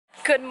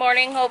Good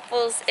morning,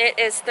 hopefuls. It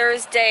is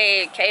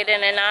Thursday.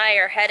 Cayden and I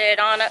are headed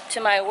on up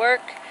to my work.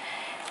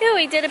 Yeah,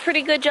 we did a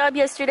pretty good job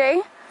yesterday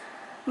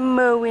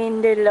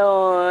mowing the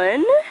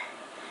lawn.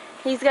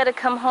 He's got to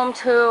come home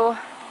to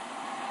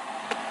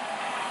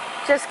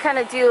just kind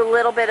of do a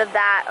little bit of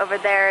that over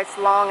there. It's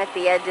long at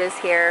the edges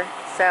here.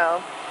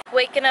 So,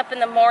 waking up in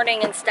the morning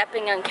and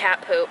stepping on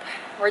cat poop.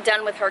 We're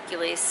done with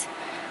Hercules.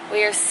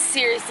 We are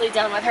seriously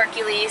done with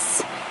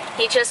Hercules.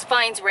 He just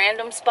finds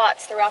random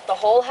spots throughout the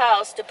whole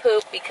house to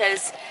poop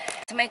because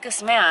to make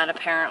us mad,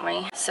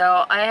 apparently.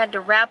 So I had to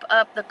wrap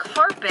up the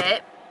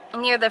carpet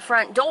near the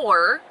front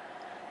door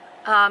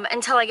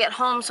until I get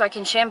home so I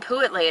can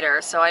shampoo it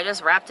later. So I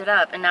just wrapped it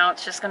up and now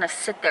it's just gonna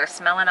sit there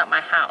smelling up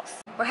my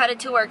house. We're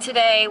headed to work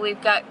today.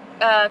 We've got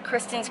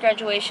Kristen's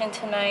graduation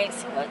tonight,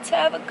 so let's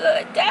have a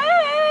good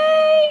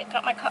day.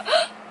 Got my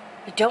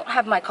I don't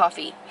have my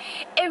coffee.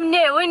 Oh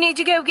no, I need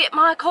to go get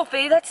my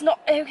coffee. That's not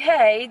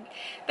okay.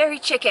 Very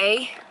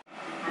chicky.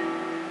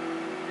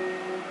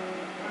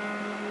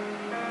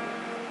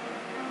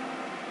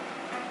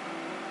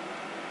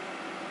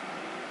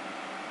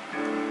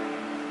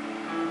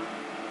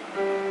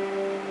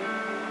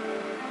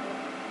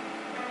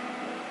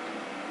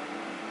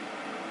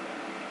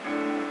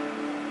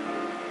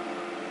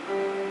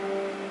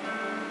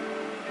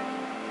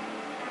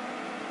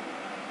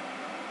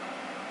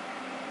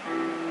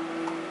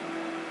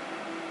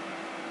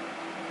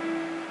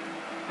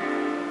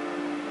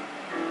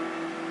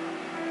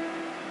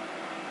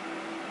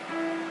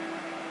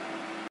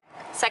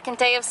 Second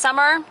day of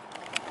summer,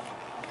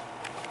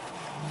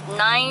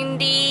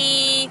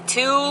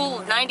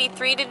 92,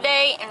 93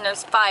 today, and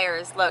there's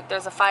fires. Look,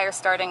 there's a fire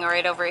starting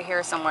right over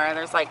here somewhere.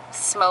 There's like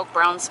smoke,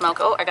 brown smoke.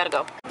 Oh, I gotta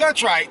go.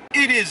 That's right,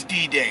 it is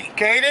D-Day.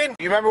 Cayden,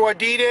 you remember what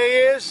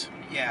D-Day is?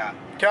 Yeah.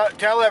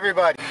 Tell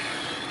everybody.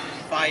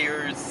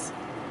 Fires,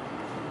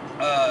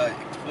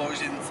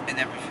 explosions, and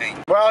everything.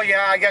 Well,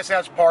 yeah, I guess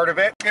that's part of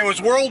it. It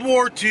was World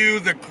War II,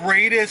 the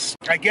greatest,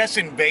 I guess,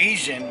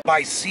 invasion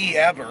by sea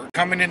ever,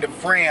 coming into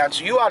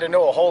France. You ought to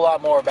know a whole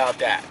lot more about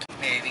that.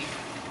 Maybe.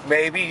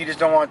 Maybe? You just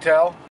don't want to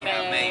tell?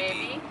 Yeah,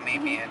 maybe.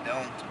 Maybe I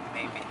don't.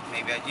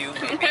 Maybe I do.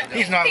 Maybe I don't.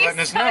 He's not letting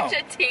us know. He's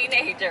such a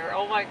teenager.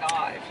 Oh my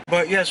gosh.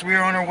 But yes, we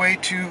are on our way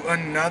to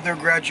another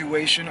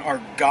graduation. Our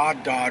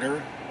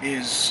goddaughter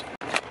is...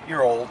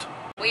 You're old.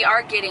 We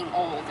are getting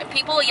old. And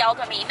people yell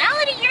at me,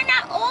 Melody, you're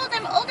not old.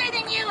 I'm older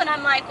than you. And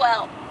I'm like,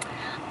 well,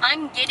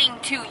 I'm getting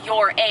to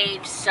your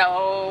age.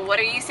 So what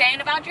are you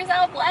saying about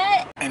yourself?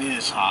 What? And it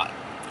is hot.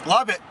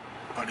 Love it,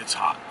 but it's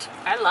hot.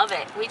 I love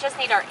it. We just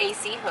need our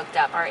AC hooked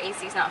up. Our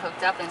AC's not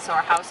hooked up, and so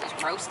our house is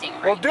roasting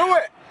right Well, do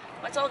it.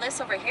 What's all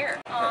this over here?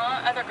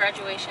 Other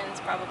graduations,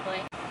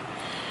 probably.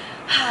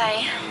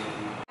 Hi.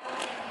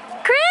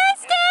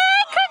 Kristen,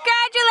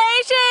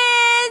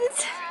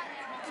 congratulations!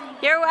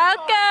 You're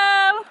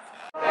welcome.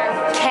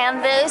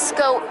 Can this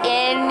go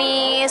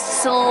any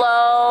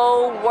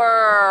slower?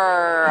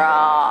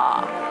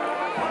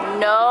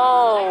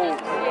 No.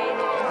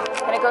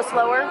 Can it go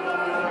slower?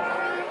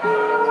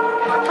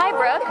 Hi,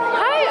 Brooke.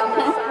 Hi.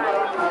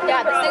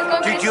 Yeah, this is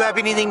going. Did you have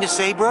anything to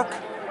say, Brooke?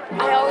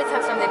 I always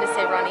have something to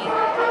say, Ronnie.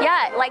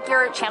 Yeah, like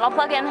your channel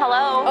plug-in.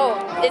 Hello. Oh,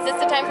 is this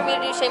the time for me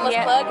to do shameless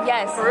plug?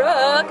 Yes.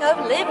 Brooke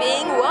of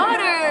Living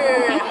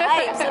Water.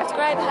 Hype,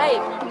 subscribe,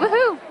 hype.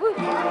 Woohoo. Woo.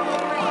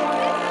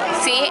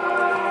 See,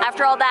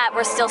 after all that,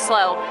 we're still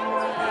slow.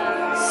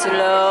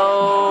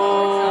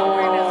 Slow.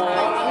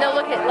 No,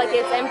 look at like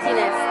it's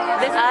emptiness.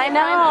 This is I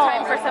know.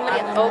 Time for somebody.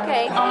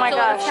 Okay. Oh my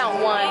gosh. Let's count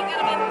 1,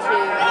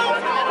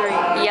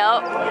 2, 3.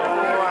 Yep.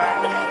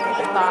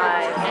 4,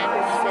 5, 6,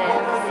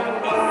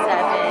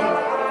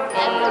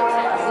 7,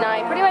 8,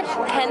 9. Pretty much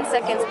 10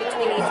 seconds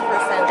between each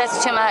person.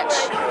 That's too much.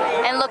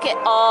 And look at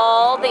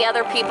all the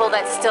other people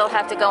that still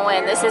have to go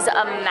in. This is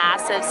a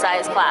massive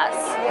size class.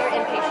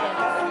 You're impatient.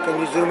 Can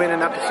you zoom in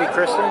enough to see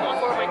Kristen?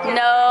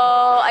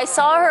 No, I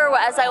saw her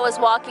as I was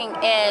walking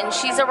in.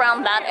 She's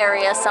around that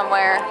area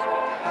somewhere.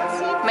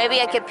 Maybe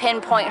I could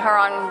pinpoint her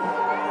on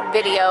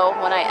video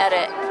when I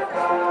edit.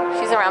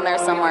 She's around there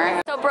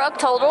somewhere. So Brooke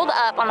totaled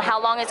up on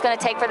how long it's going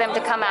to take for them to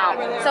come out.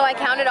 So I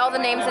counted all the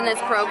names in this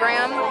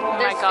program.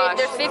 my gosh.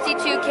 There's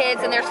 52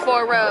 kids and there's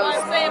 4 rows.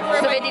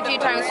 So 52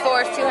 times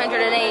 4 is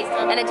 208,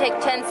 and it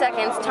takes 10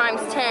 seconds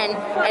times 10,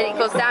 and it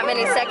goes that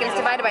many seconds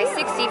divided by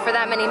 60 for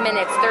that many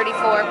minutes,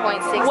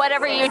 34.6.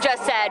 Whatever you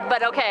just said,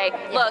 but okay.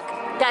 Look,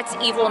 that's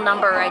evil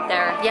number right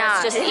there. Yeah,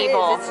 it's just it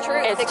evil. Is. It's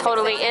true. It's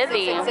totally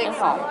evil.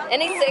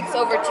 Any 6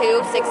 over 2,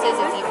 6 is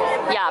evil.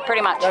 Yeah,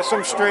 pretty much. That's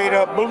some straight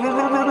up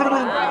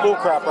bull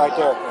crap right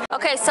there.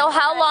 Okay, so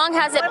how long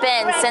has it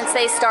been since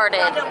they started?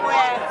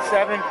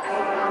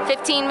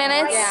 15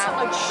 minutes?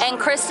 Yeah. And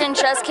Kristen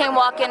just came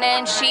walking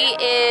in. She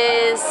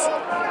is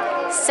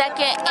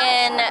second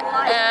in,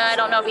 I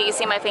don't know if you can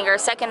see my finger,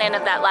 second in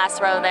of that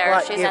last row there.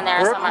 Right. She's If in there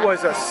Brooke somewhere.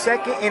 was a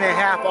second and a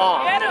half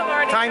off.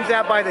 Times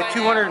that by the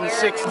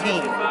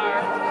 216.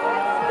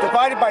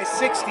 Divided by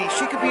 60,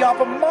 she could be off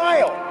a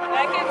mile.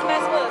 That kid's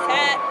messing with his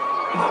hat.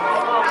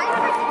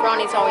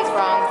 Ronnie's always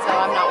wrong, so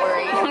I'm not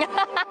worried.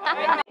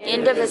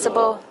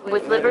 Indivisible,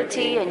 with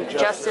liberty and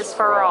justice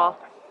for all.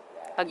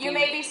 hug you. You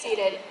may be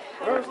seated.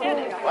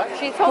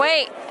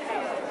 Wait.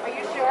 Are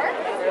you sure?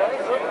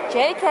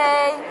 JK.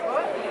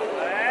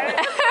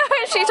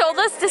 She told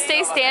us to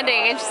stay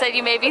standing and she said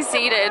you may be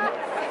seated.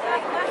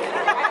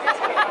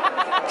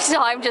 So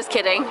I'm just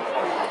kidding.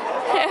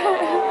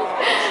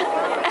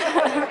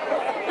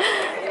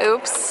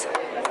 Oops.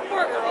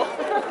 Poor girl.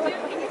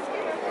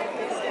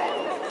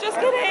 Just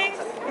kidding.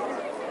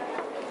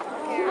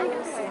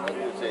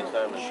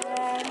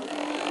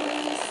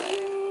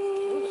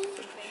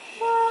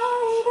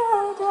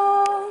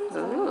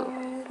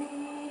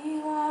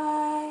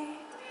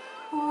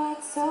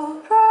 What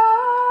so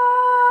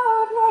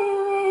proudly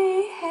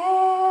we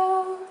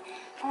hailed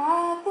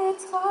at the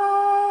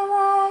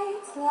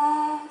twilight's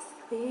last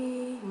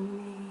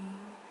gleaming,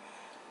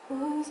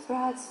 whose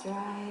broad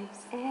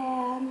stripes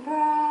and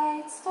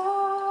bright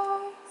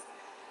stars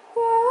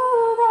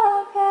through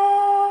the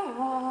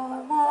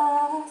perilous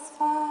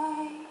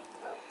fight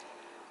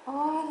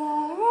o'er the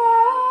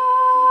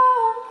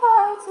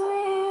ramparts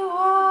we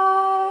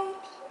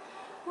watched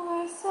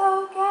were so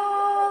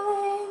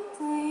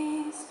gallantly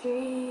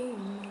streaming,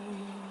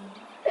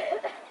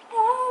 and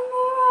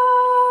the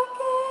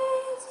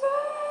rockets'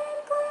 red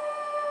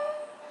glare,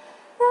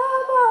 the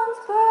bombs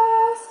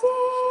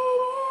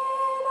bursting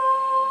in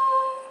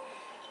air,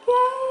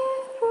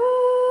 gave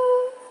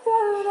proof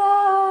through the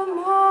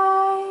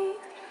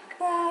night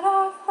that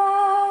our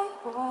flag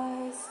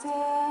was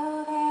still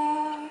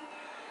there.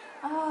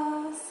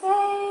 Oh,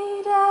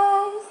 say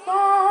does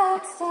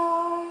that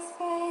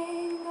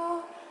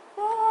star-spangled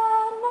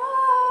banner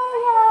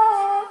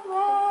yet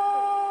wave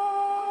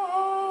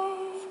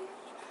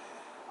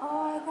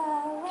o'er the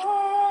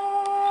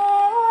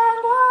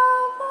land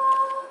of the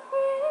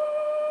free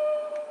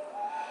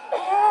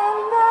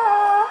and the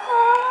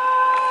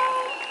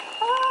heart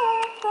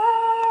of the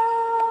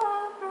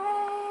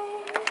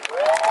brave?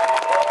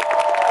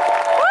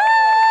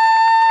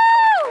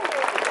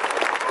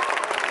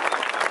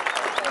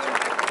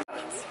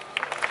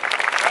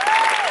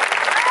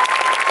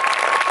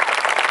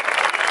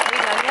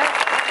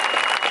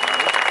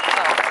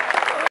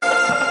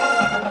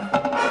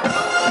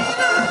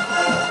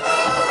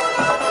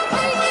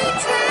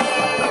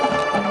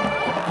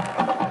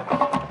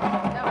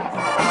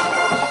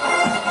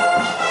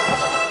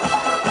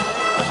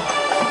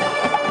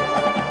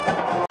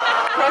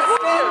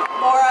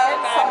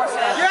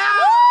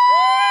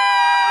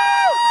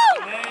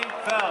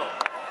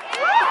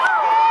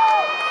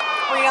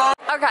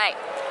 Okay,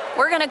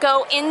 we're gonna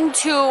go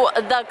into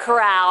the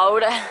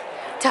crowd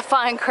to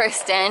find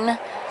Kristen.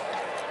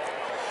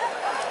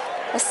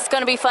 This is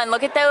gonna be fun.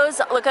 Look at those,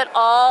 look at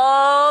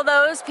all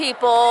those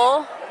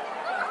people.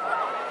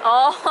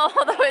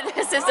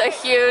 This is a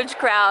huge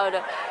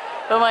crowd.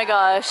 Oh my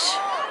gosh.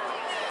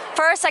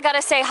 First, I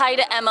gotta say hi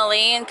to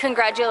Emily and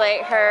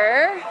congratulate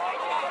her.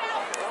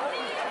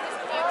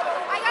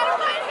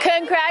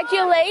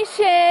 Congratulations.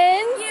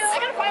 I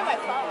gotta find my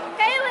phone.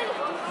 Kaylin,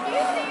 do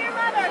you see your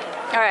mother?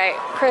 All right,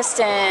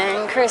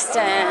 Kristen.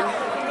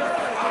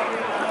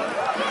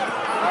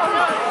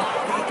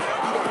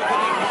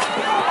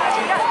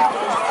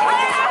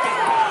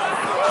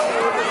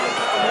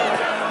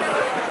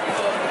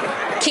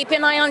 Keep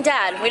an eye on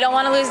Dad. We don't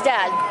want to lose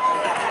Dad.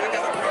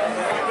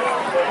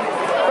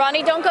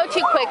 Ronnie, don't go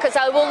too quick because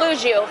I will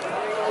lose you.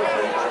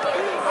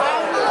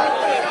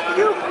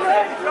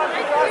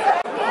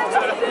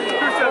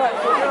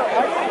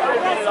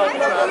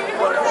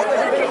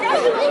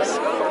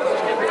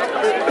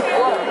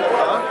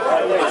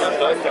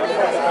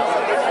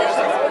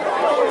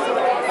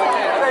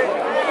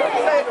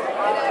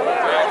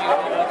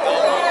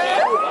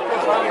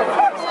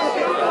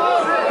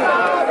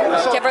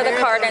 Give her the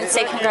card and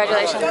say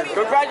congratulations.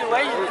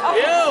 Congratulations.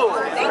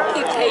 Thank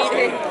you,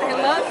 Cayden. I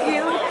love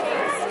you.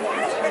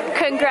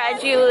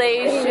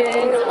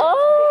 Congratulations. Oh,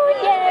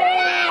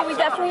 yay. We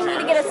definitely need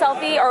to get a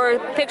selfie or a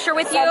picture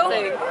with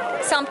you.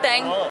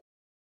 Something.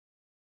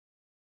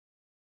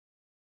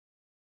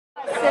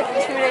 2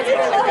 days ago.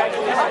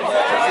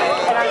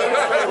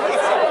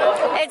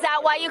 Is that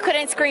why you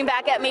couldn't scream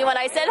back at me when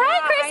I said, hi,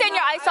 Kristen?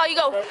 I saw you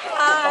go,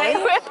 hi.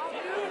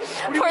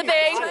 Poor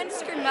thing. I was trying to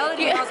scream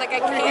melody and I was like, I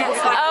can't.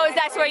 Oh, is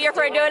that where you're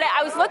for doing it?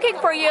 I was looking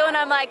for you and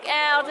I'm like,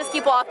 I'll just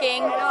keep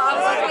walking. No, I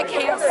was like, I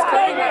can't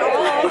scream at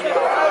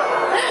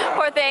all.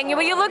 Poor thing.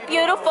 Well, you look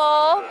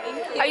beautiful.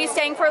 Are you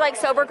staying for like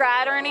sober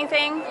grad or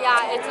anything?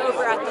 Yeah, it's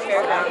over at the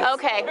fairgrounds.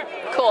 Okay,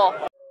 cool.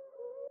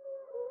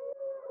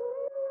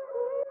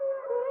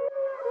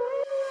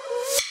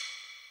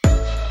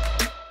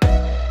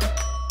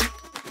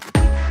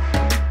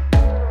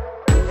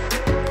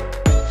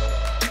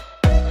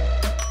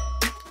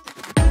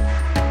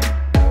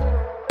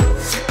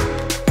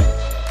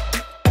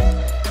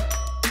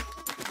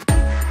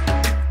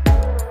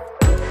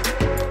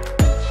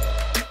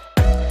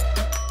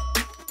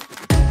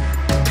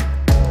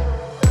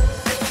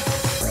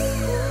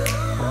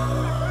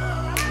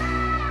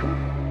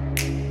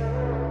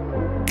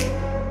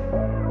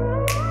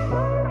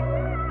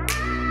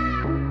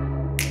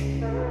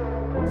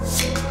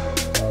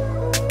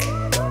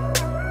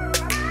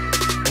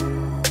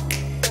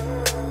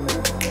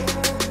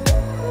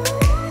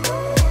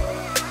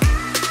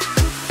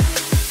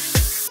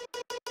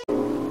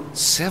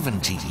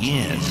 70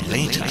 years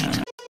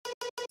later.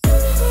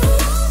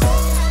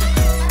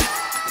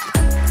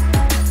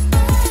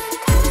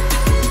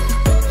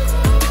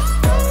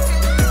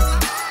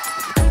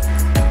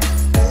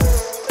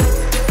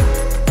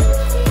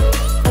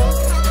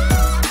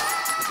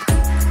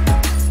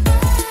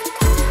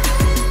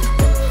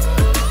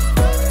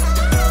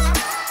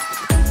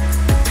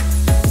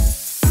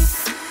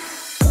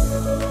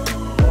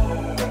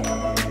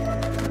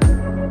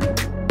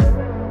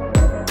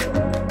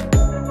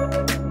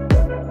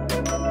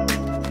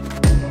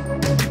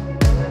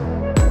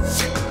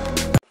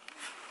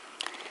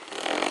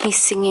 He's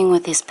singing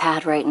with his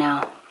pad right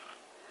now,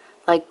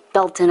 like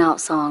belting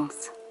out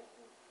songs.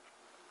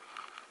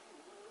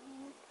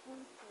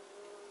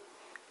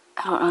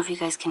 I don't know if you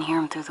guys can hear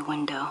him through the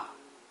window.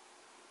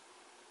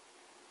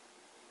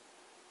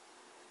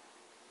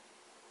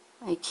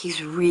 Like,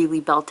 he's really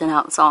belting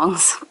out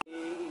songs.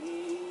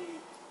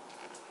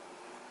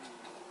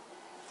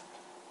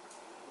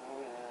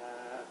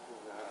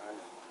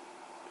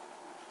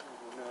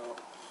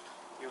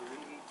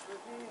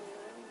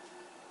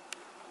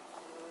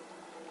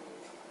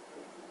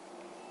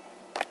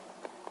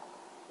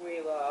 We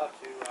love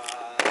to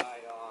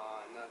ride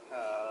on the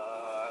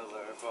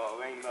colorful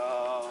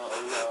rainbow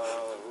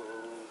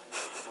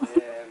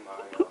with my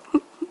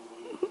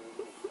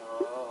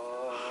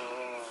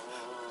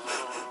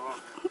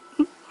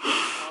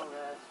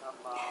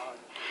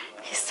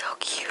He's so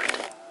cute.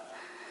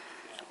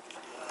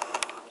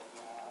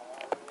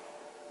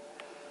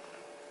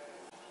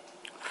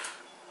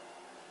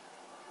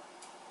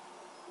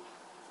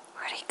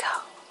 Where'd he go?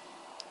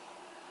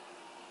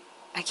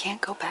 I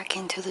can't go back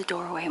into the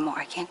doorway more.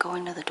 I can't go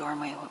into the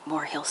doorway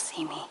more. He'll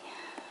see me.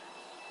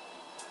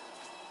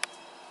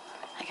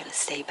 I gotta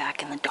stay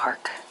back in the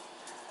dark.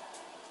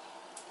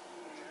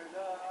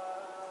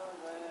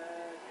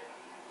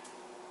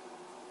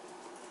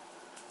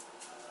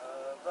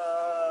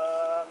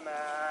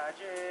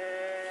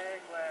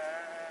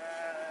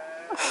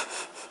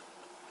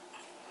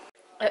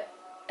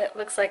 It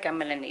looks like I'm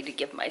gonna need to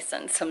give my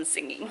son some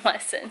singing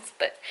lessons,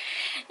 but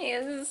he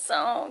is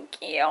so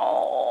cute.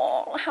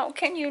 How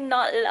can you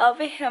not love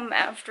him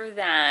after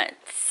that?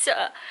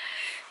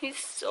 He's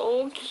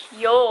so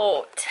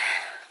cute.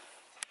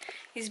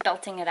 He's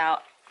belting it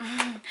out,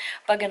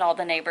 bugging all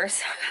the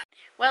neighbors.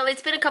 Well,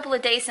 it's been a couple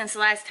of days since the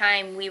last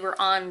time we were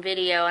on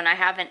video, and I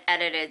haven't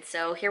edited,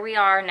 so here we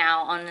are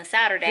now on the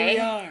Saturday.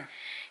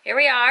 Here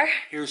we are.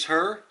 Here's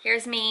her.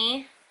 Here's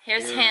me.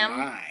 Here's Here's him.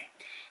 I.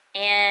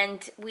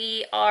 And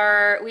we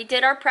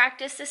did our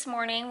practice this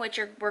morning, which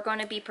we're going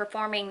to be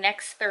performing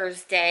next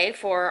Thursday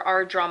for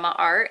our drama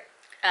art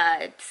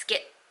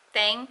skit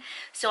thing.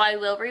 So I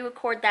will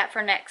re-record that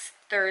for next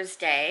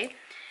Thursday.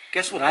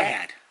 Guess what I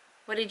had?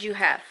 What did you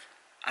have?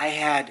 I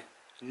had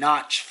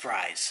notch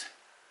fries.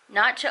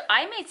 Nacho.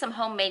 I made some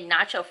homemade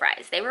nacho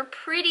fries. They were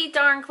pretty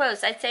darn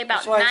close. I'd say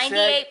about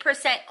 98%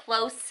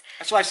 close.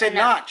 That's why I said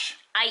notch.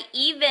 I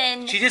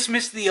even... She just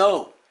missed the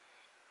O.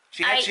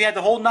 She had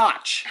the whole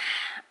notch.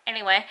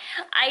 Anyway,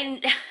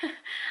 I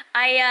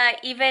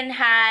even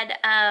had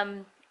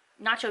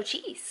nacho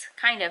cheese,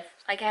 kind of.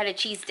 Like I had a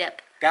cheese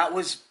dip. That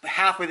was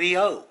half of the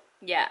O.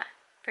 Yeah,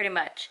 pretty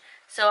much.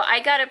 So I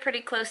got it pretty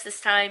close this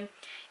time.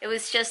 It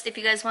was just, if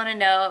you guys want to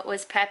know, it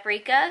was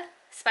paprika,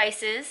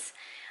 spices,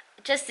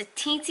 just a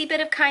teensy bit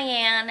of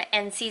cayenne,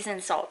 and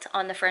seasoned salt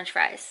on the french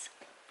fries.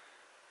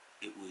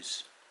 It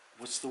was,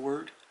 what's the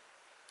word?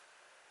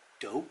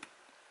 Dope?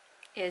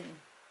 It's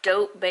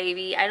dope,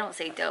 baby. I don't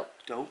say dope.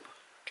 Dope?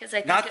 Because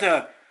I think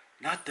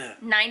not the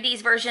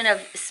 90s version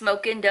of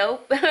smoking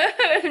dope.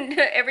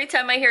 Every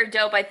time I hear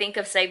dope, I think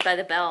of Saved by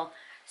the Bell.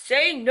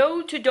 Say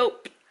no to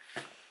dope.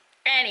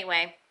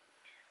 Anyway,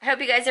 I hope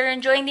you guys are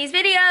enjoying these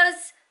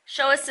videos.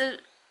 Show us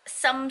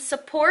some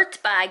support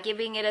by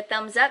giving it a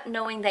thumbs up,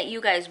 knowing that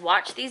you guys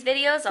watch these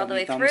videos all the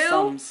way through.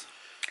 Thumbs.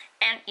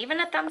 And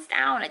even a thumbs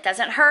down. It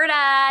doesn't hurt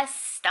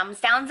us. Thumbs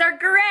downs are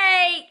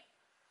great.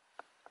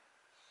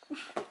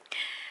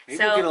 Maybe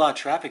we'll get a lot of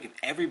traffic if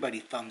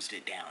everybody thumbs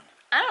it down.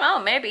 I don't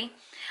know, maybe.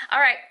 All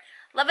right.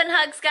 Love and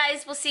hugs,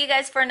 guys. We'll see you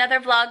guys for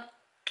another vlog.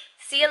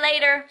 See you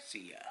later.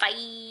 See ya.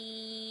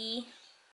 Bye.